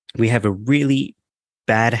we have a really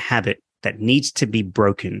bad habit that needs to be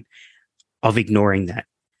broken of ignoring that.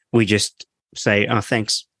 We just say, oh,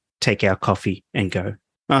 thanks, take our coffee and go.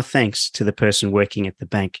 Oh, thanks to the person working at the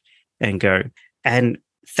bank and go. And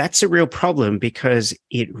that's a real problem because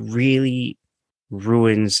it really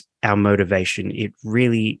ruins our motivation. It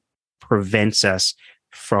really prevents us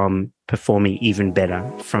from performing even better,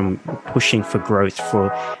 from pushing for growth,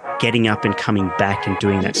 for getting up and coming back and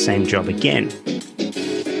doing that same job again.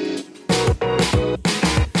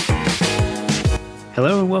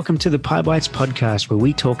 Hello and welcome to the PyBites podcast, where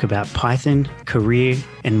we talk about Python, career,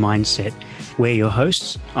 and mindset. We're your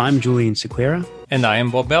hosts. I'm Julian Sequeira. And I am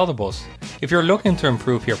Bob Belderbos. If you're looking to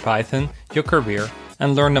improve your Python, your career,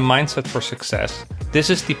 and learn the mindset for success, this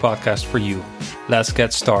is the podcast for you. Let's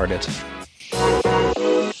get started.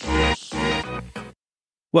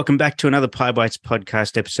 Welcome back to another PyBites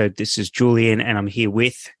podcast episode. This is Julian, and I'm here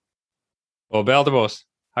with Bob Belderbos.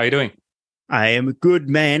 How are you doing? I am a good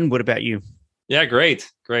man. What about you? Yeah, great.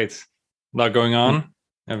 A lot going on.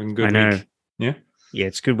 Having a good week. Yeah,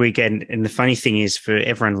 it's a good weekend. And the funny thing is, for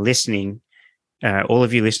everyone listening, all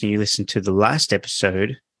of you listening, you listened to the last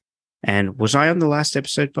episode. And was I on the last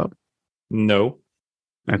episode, Bob? No.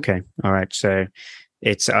 Okay. All right. So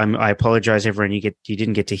I apologize, everyone. You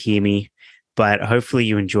didn't get to hear me, but hopefully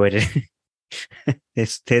you enjoyed it.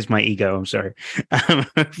 There's my ego. I'm sorry.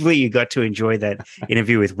 Hopefully you got to enjoy that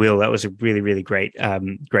interview with Will. That was a really, really great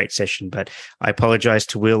session. But I apologize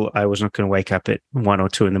to Will. I was not going to wake up at 1 or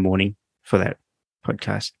 2 in the morning for that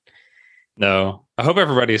podcast. No. I hope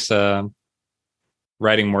everybody's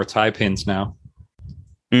writing more type hints now.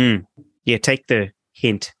 Yeah, take the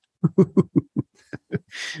hint.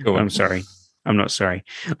 I'm sorry. I'm not sorry.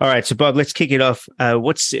 All right, so Bob, let's kick it off.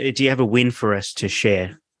 Do you have a win for us to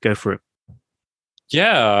share? Go for it.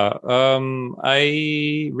 Yeah,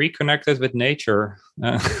 I reconnected with nature.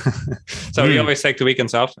 So we always take the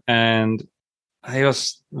weekends off, and I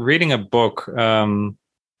was reading a book. I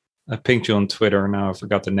pinged you on Twitter. Now I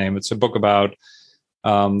forgot the name. It's a book about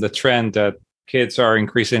the trend that kids are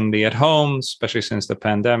increasingly at home, especially since the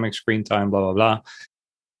pandemic, screen time, blah, blah, blah.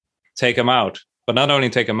 Take them out. But not only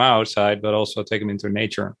take them outside, but also take them into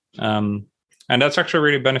nature. And that's actually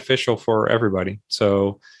really beneficial for everybody.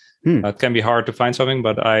 So it can be hard to find something,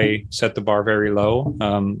 but I set the bar very low.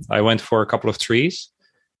 I went for a couple of trees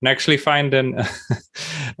and actually find a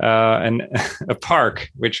park,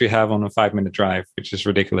 which we have on a 5-minute drive, which is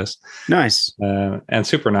ridiculous. Nice. And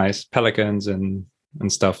super nice. Pelicans and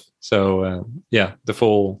stuff. So the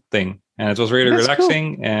full thing. And it was really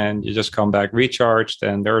relaxing, cool. And you just come back recharged,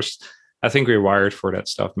 and I think we're wired for that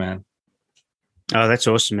stuff, man. Oh, that's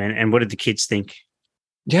awesome, man. And what did the kids think?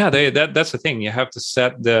 Yeah, that's the thing. You have to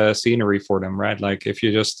set the scenery for them, right? Like if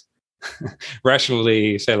you just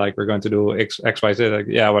rationally say like, we're going to do X, Y, Z, like,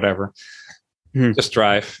 yeah, whatever. Just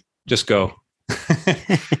drive, just go.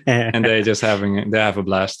 And they have a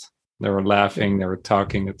blast. They were laughing, they were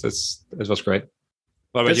talking. It was great.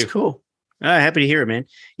 What about you? That's cool. Happy to hear it, man.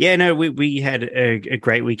 Yeah, no, we had a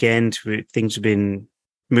great weekend. Things have been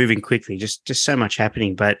moving quickly, just so much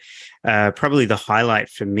happening. But probably the highlight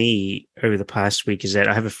for me over the past week is that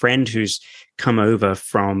I have a friend who's come over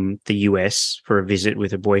from the US for a visit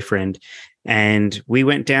with a boyfriend, and we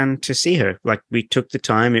went down to see her. Like, we took the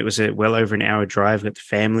time. It was a well over an hour drive with the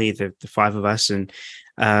family, the 5 of us, and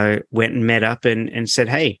went and met up and said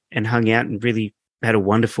hey and hung out and really had a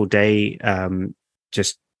wonderful day. I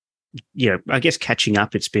guess catching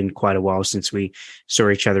up. It's been quite a while since we saw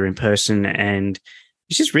each other in person, and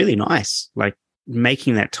it's just really nice, like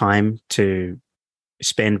making that time to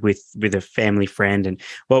spend with a family friend. And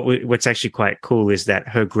what's actually quite cool is that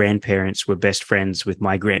her grandparents were best friends with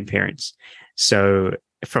my grandparents. So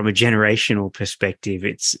from a generational perspective,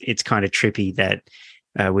 it's kind of trippy that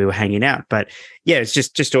we were hanging out. But yeah, it's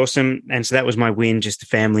just awesome. And so that was my win, just the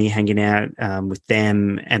family hanging out with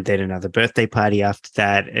them, and then another birthday party after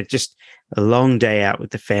that. It's just a long day out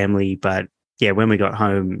with the family. But yeah, when we got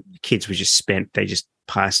home, the kids were just spent. They just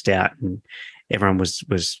passed out, and everyone was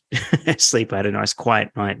asleep. I had a nice quiet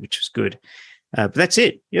night, which was good. But that's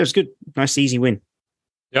it. Yeah, it was good. Nice, easy win.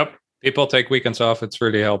 Yep. People take weekends off. It's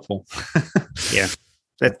really helpful. Yeah.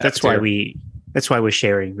 That's why we're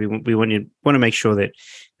sharing. We want to make sure that,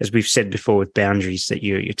 as we've said before, with boundaries, that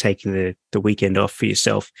you're taking the weekend off for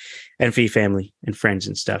yourself and for your family and friends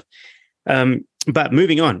and stuff. But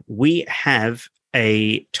moving on, we have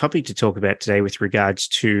a topic to talk about today with regards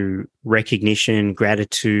to recognition,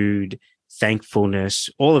 gratitude, thankfulness,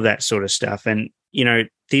 all of that sort of stuff. And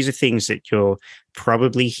these are things that you're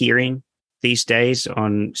probably hearing these days,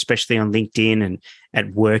 especially on LinkedIn, and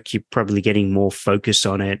at work, you're probably getting more focus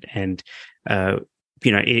on it. And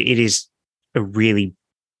it is a really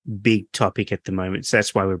big topic at the moment. So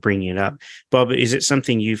that's why we're bringing it up. Bob, is it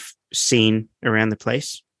something you've seen around the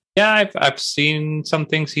place? Yeah, I've seen some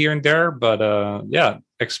things here and there, but yeah,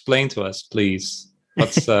 explain to us, please.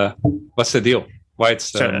 What's the deal? Why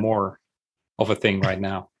it's more of a thing right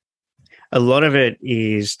now? A lot of it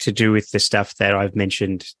is to do with the stuff that I've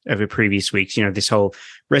mentioned over previous weeks. This whole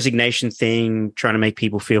resignation thing, trying to make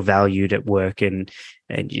people feel valued at work, and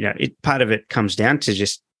part of it comes down to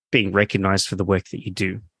just being recognized for the work that you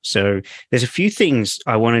do. So there's a few things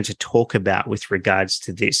I wanted to talk about with regards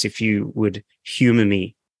to this. If you would humor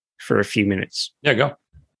me for a few minutes. Yeah, go.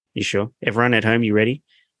 You sure? Everyone at home, you ready?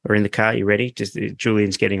 Or in the car, you ready? Just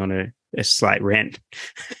Julian's getting on a slight rant.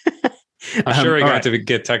 I'm sure we're going to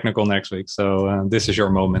get technical next week, so this is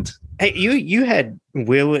your moment. Hey, you had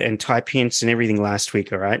Will and type hints and everything last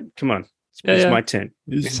week, all right? Come on. It's my turn.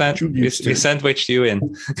 We sandwiched you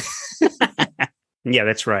in. Yeah,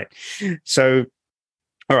 that's right. So,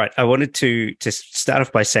 all right, I wanted to start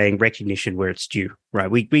off by saying recognition where it's due, right?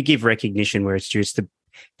 We give recognition where it's due. It's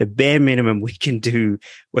the bare minimum we can do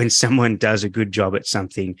when someone does a good job at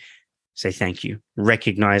something. Say thank you,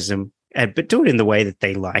 recognize them, but do it in the way that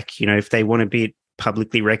they like. If they want to be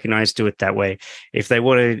publicly recognized, do it that way. If they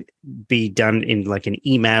want to be done in like an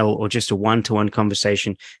email or just a one-to-one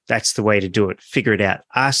conversation, that's the way to do it. Figure it out.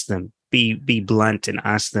 Ask them. Be blunt and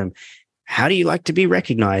ask them, how do you like to be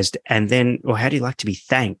recognized? Or how do you like to be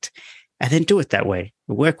thanked? And then do it that way.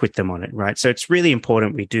 Work with them on it, right? So it's really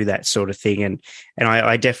important we do that sort of thing. And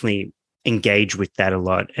I definitely engage with that a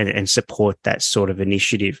lot and support that sort of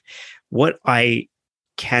initiative. What I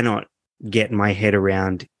cannot get my head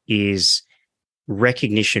around is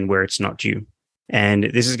recognition where it's not due. And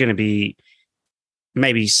this is going to be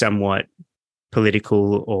maybe somewhat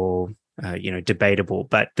political or, debatable.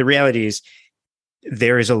 But the reality is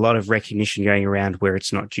there is a lot of recognition going around where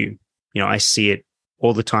it's not due. I see it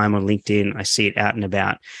all the time on LinkedIn. I see it out and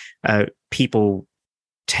about. People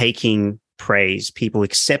taking praise, people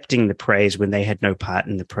accepting the praise when they had no part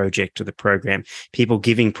in the project or the program, people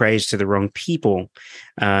giving praise to the wrong people,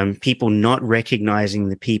 people not recognizing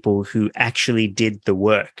the people who actually did the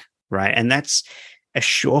work, right? And that's a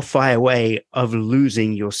surefire way of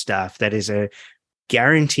losing your staff. That is a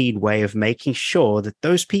guaranteed way of making sure that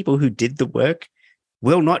those people who did the work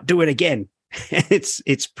will not do it again.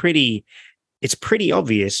 It's pretty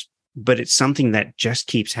obvious, but it's something that just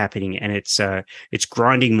keeps happening, and it's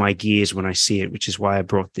grinding my gears when I see it, which is why I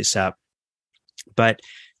brought this up. But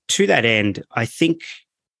to that end, I think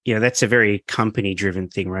that's a very company-driven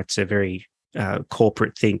thing, right? It's a very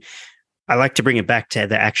corporate thing. I like to bring it back to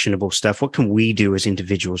the actionable stuff. What can we do as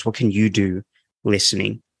individuals? What can you do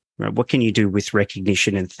listening? Right? What can you do with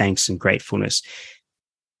recognition and thanks and gratefulness?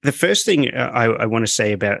 The first thing I want to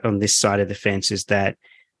say about on this side of the fence is that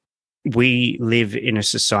we live in a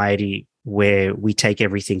society where we take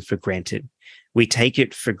everything for granted. We take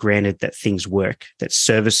it for granted that things work, that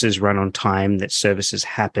services run on time, that services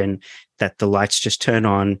happen, that the lights just turn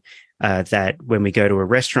on, that when we go to a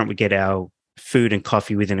restaurant, we get our food and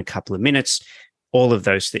coffee within a couple of minutes, all of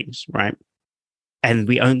those things, right? And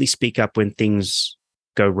we only speak up when things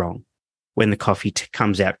go wrong, when the coffee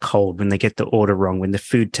comes out cold, when they get the order wrong, when the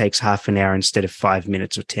food takes half an hour instead of 5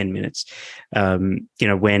 minutes or 10 minutes,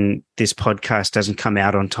 when this podcast doesn't come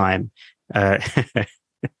out on time.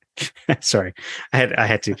 Sorry, I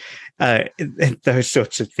had to, those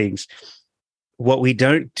sorts of things. What we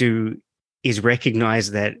don't do is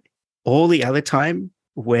recognize that all the other time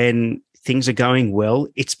when things are going well,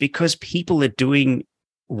 it's because people are doing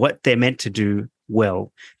what they're meant to do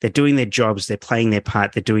well. They're doing their jobs, they're playing their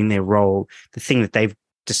part, they're doing their role, the thing that they've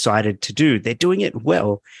decided to do, they're doing it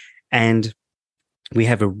well. And we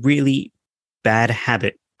have a really bad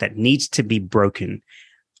habit that needs to be broken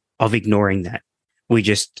of ignoring that. We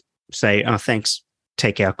just say, oh, thanks,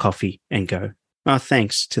 take our coffee and go. Oh,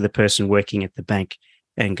 thanks to the person working at the bank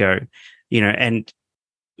and go, and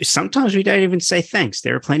sometimes we don't even say thanks.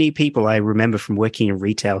 There are plenty of people I remember from working in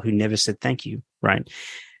retail who never said thank you, right?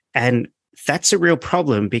 And that's a real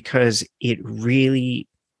problem because it really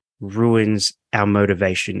ruins our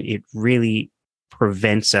motivation. It really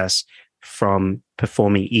prevents us from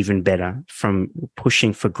performing even better, from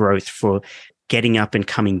pushing for growth, for getting up and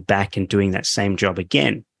coming back and doing that same job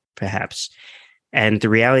again, perhaps. And the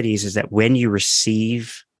reality is that when you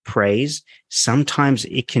receive praise, sometimes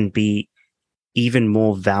it can be even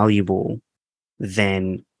more valuable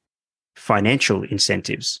than financial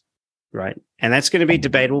incentives, right? And that's going to be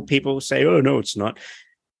debatable. People say, oh, no, it's not.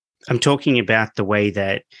 I'm talking about the way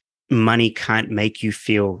that money can't make you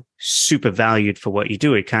feel super valued for what you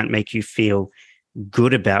do. It can't make you feel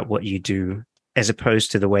good about what you do as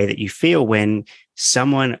opposed to the way that you feel when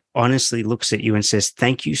someone honestly looks at you and says,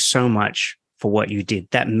 thank you so much for what you did.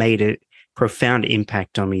 That made a profound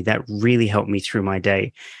impact on me. That really helped me through my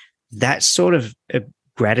day. That sort of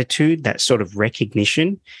gratitude, that sort of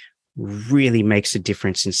recognition really makes a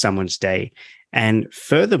difference in someone's day. And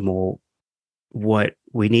furthermore, what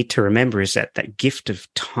we need to remember is that that gift of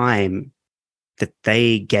time that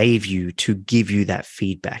they gave you to give you that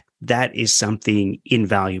feedback, that is something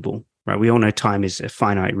invaluable, right? We all know time is a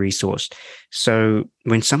finite resource. So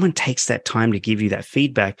when someone takes that time to give you that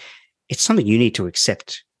feedback, it's something you need to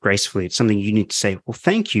accept gracefully. It's something you need to say, well,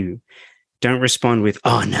 thank you. Don't respond with,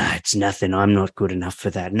 oh, no, it's nothing. I'm not good enough for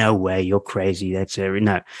that. No way. You're crazy.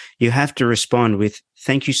 No, you have to respond with,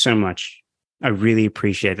 thank you so much. I really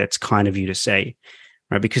appreciate it. That's kind of you to say,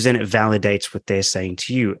 right? Because then it validates what they're saying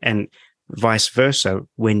to you. And vice versa,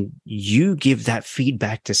 when you give that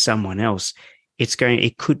feedback to someone else,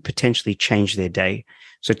 it could potentially change their day.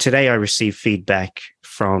 So today I received feedback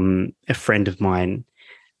from a friend of mine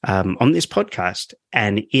on this podcast,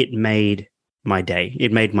 and it made my day.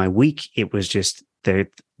 It made my week. It was just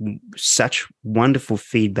such wonderful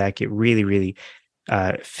feedback. It really, really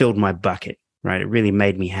filled my bucket, right? It really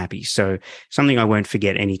made me happy. So something I won't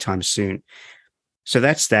forget anytime soon. So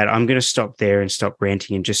that's that. I'm going to stop there and stop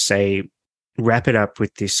ranting and just wrap it up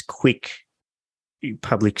with this quick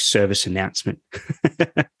public service announcement.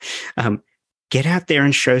 Get out there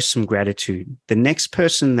and show some gratitude. The next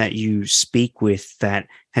person that you speak with that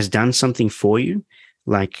has done something for you,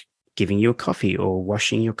 like giving you a coffee or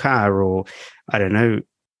washing your car or, I don't know,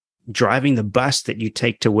 driving the bus that you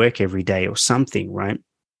take to work every day or something, right?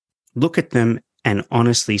 Look at them and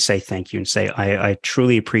honestly say thank you and say, I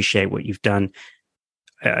truly appreciate what you've done.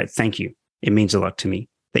 Thank you. It means a lot to me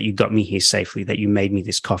that you got me here safely, that you made me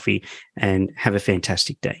this coffee, and have a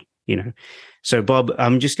fantastic day, So Bob,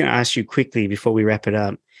 I'm just going to ask you quickly before we wrap it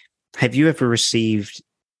up. Have you ever received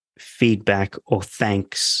feedback or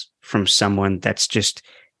thanks from someone that's just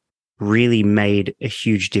really made a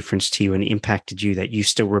huge difference to you and impacted you that you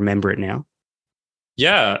still remember it now?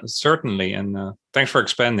 Yeah, certainly. And thanks for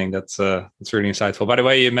expanding. That's really insightful. By the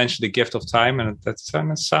way, you mentioned the gift of time, and that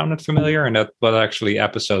sounded familiar. And that was actually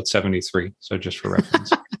episode 73. So just for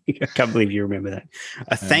reference. I can't believe you remember that.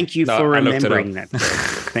 Thank you for remembering that.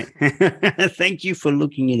 Thank you for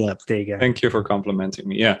looking it up. There you go. Thank you for complimenting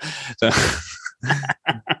me. Yeah. So,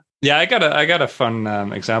 yeah, I got a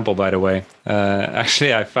fun example, by the way.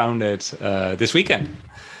 Actually, I found it this weekend.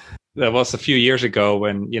 That was a few years ago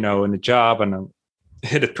when, in the job, and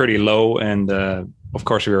hit it pretty low. And of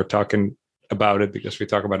course, we were talking about it because we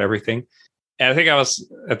talk about everything. And I think I was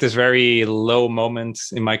at this very low moment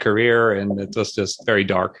in my career, and it was just very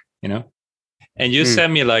dark, And you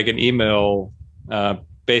sent me like an email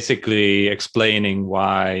basically explaining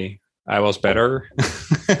why I was better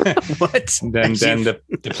what? than the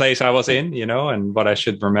place I was in, and what I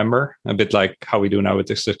should remember. A bit like how we do now with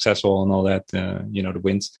the successful and all that, the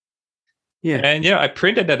wins. Yeah. And I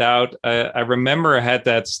printed that out. I remember I had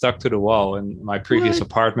that stuck to the wall in my previous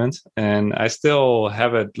apartment, and I still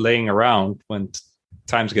have it laying around when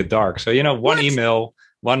times get dark. So, one email,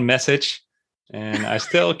 one message, and I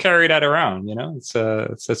still carry that around,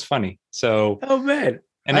 it's funny. So, oh man,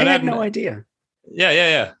 and I had no idea.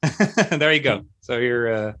 Yeah. There you go. So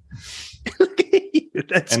you're,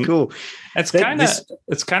 that's cool. It's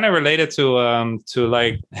kind of related to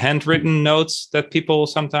like handwritten notes that people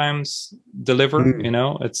sometimes deliver.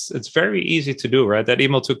 It's very easy to do, right? That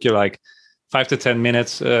email took you like 5 to 10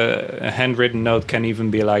 minutes. A handwritten note can even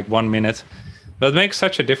be like 1 minute, but it makes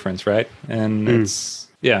such a difference, right? And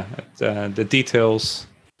the details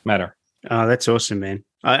matter. Oh, that's awesome, man.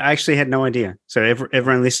 I actually had no idea. So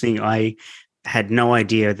everyone listening, I had no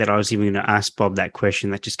idea that I was even going to ask Bob that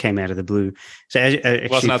question. That just came out of the blue. So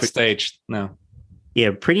it was not staged. No.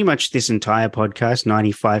 Yeah, pretty much this entire podcast,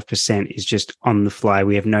 95% is just on the fly.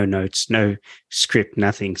 We have no notes, no script,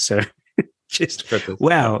 nothing. So just,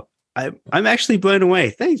 wow, I'm actually blown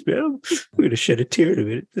away. Thanks, man. I'm going to shed a tear in a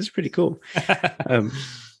minute. That's pretty cool.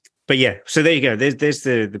 But yeah, so there you go. There's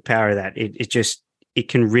the power of that. It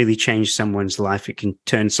can really change someone's life. It can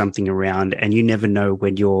turn something around, and you never know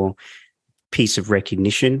when your piece of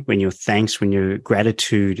recognition, when your thanks, when your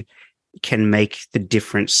gratitude can make the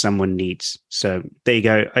difference someone needs. So there you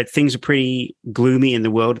go. Things are pretty gloomy in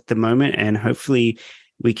the world at the moment, and hopefully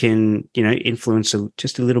we can, influence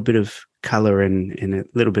just a little bit of color and a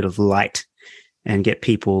little bit of light and get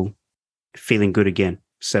people feeling good again.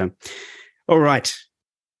 So, all right.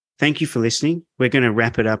 Thank you for listening. We're going to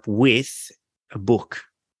wrap it up with a book,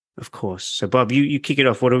 of course. So Bob, you kick it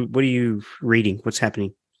off. What are you reading? What's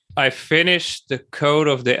happening? I finished The Code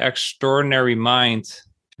of the Extraordinary Mind,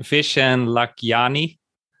 Vishen Lakhiani,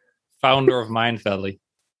 founder of Mindvalley.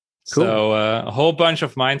 Cool. So a whole bunch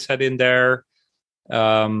of mindset in there,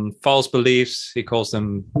 false beliefs. He calls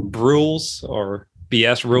them rules or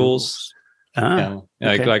BS rules.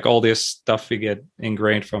 Okay. Like all this stuff we get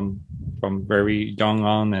ingrained from very young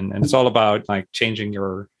on, and it's all about like changing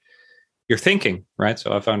your thinking, right?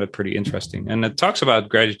 So I found it pretty interesting, and it talks about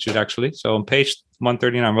gratitude actually. So on page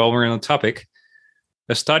 139, while we're on the topic,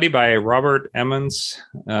 a study by Robert Emmons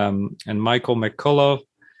and Michael McCullough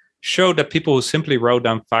showed that people who simply wrote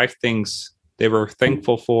down 5 things they were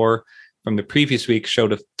thankful for from the previous week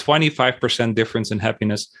showed a 25% difference in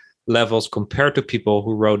happiness levels compared to people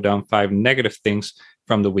who wrote down 5 negative things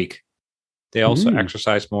from the week. They also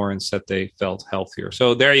exercised more and said they felt healthier.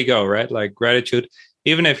 So there you go, right? Like gratitude,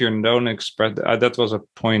 even if you don't express, that was a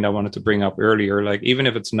point I wanted to bring up earlier. Like even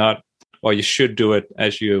if it's not, well, you should do it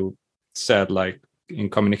as you said, like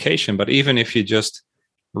in communication, but even if you just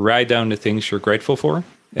write down the things you're grateful for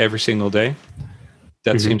every single day,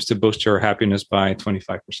 that seems to boost your happiness by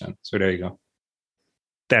 25%. So there you go.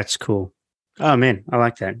 That's cool. Oh man, I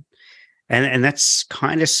like that. And that's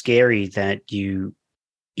kind of scary that you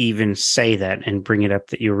even say that and bring it up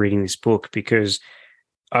that you're reading this book, because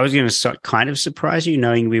I was going to kind of surprise you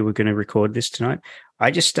knowing we were going to record this tonight.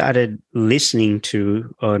 I just started listening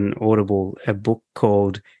to on Audible a book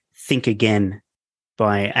called Think Again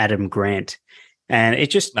by Adam Grant. And it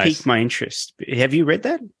just piqued my interest. Have you read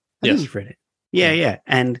that? I think you've read it. Yeah.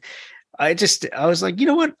 And I was like, you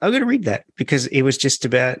know what? I'm going to read that, because it was just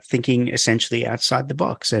about thinking essentially outside the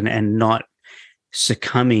box and not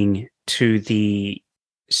succumbing to the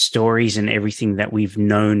stories and everything that we've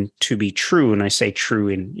known to be true. And I say true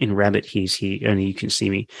in rabbit ears here, only you can see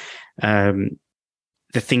me.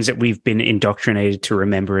 The things that we've been indoctrinated to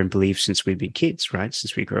remember and believe since we've been kids, right?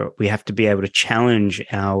 Since we grow up, we have to be able to challenge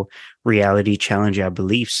our reality, challenge our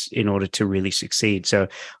beliefs in order to really succeed. So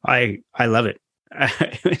I love it.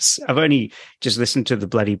 I've only just listened to the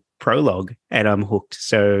bloody prologue and I'm hooked.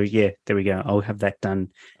 So yeah, there we go. I'll have that done.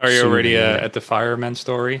 Are you already at the fireman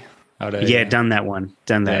story? Done that one.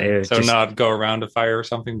 Done that. Yeah. So not go around the fire or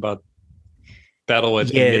something, but battle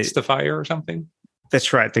it amidst the fire or something?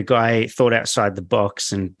 That's right. The guy thought outside the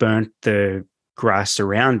box and burnt the grass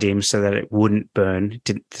around him so that it wouldn't burn,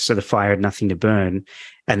 so the fire had nothing to burn,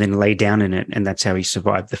 and then lay down in it. And that's how he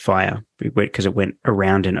survived the fire, because it went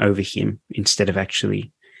around and over him instead of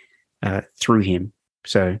actually through him.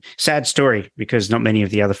 So sad story, because not many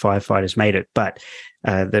of the other firefighters made it. But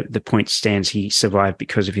the point stands, he survived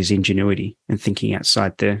because of his ingenuity and thinking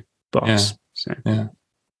outside the box. Yeah. So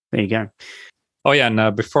there you go. Oh, yeah.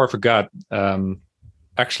 And before I forgot,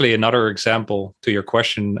 actually, another example to your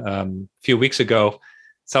question. A few weeks ago,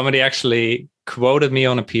 somebody actually quoted me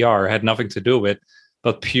on a PR, had nothing to do with,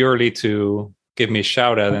 but purely to give me a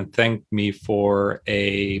shout out and thank me for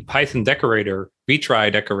a Python decorator,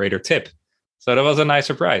 retry decorator tip. So that was a nice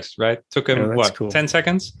surprise, right? Took him, 10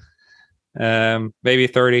 seconds? Maybe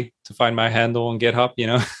 30 to find my handle on GitHub,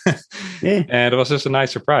 Yeah. And it was just a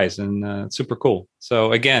nice surprise and super cool.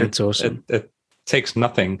 So again, that's awesome. It takes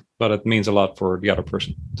nothing, but it means a lot for the other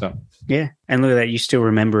person. So yeah, and look at that, you still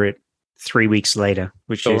remember it 3 weeks later,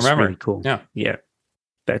 which is really cool. Yeah,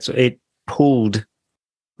 that's it. Pulled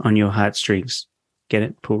on your heartstrings. Get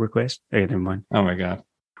it? Pull request. Okay, never mind. Oh my god.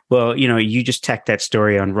 Well, you just tacked that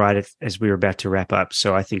story on right as we were about to wrap up,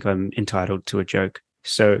 so I think I'm entitled to a joke.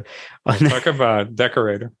 So talk about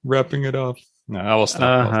decorator wrapping it up. No, I will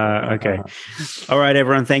stop. Okay. All right,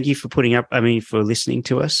 everyone. Thank you for for listening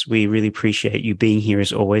to us. We really appreciate you being here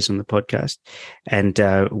as always on the podcast. And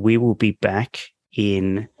we will be back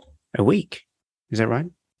in a week. Is that right?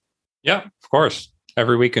 Yeah, of course.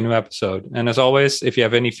 Every week a new episode. And as always, if you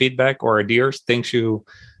have any feedback or ideas, things you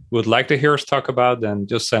would like to hear us talk about, then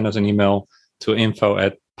just send us an email to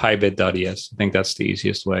info@pybit.es. I think that's the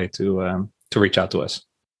easiest way to reach out to us.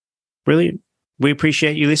 Brilliant. We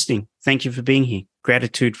appreciate you listening. Thank you for being here.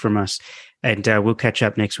 Gratitude from us. And we'll catch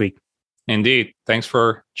up next week. Indeed. Thanks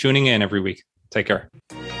for tuning in every week. Take care.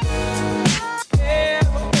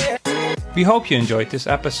 We hope you enjoyed this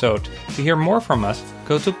episode. To hear more from us,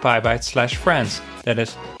 go to pybit/friends. That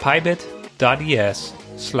is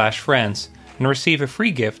pybit.es/friends, and receive a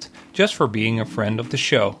free gift just for being a friend of the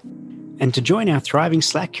show. And to join our thriving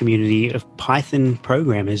Slack community of Python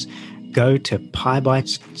programmers, go to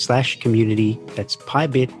pybit/community. That's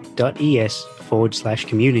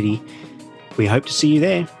pybit.es/community. We hope to see you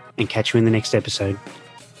there and catch you in the next episode.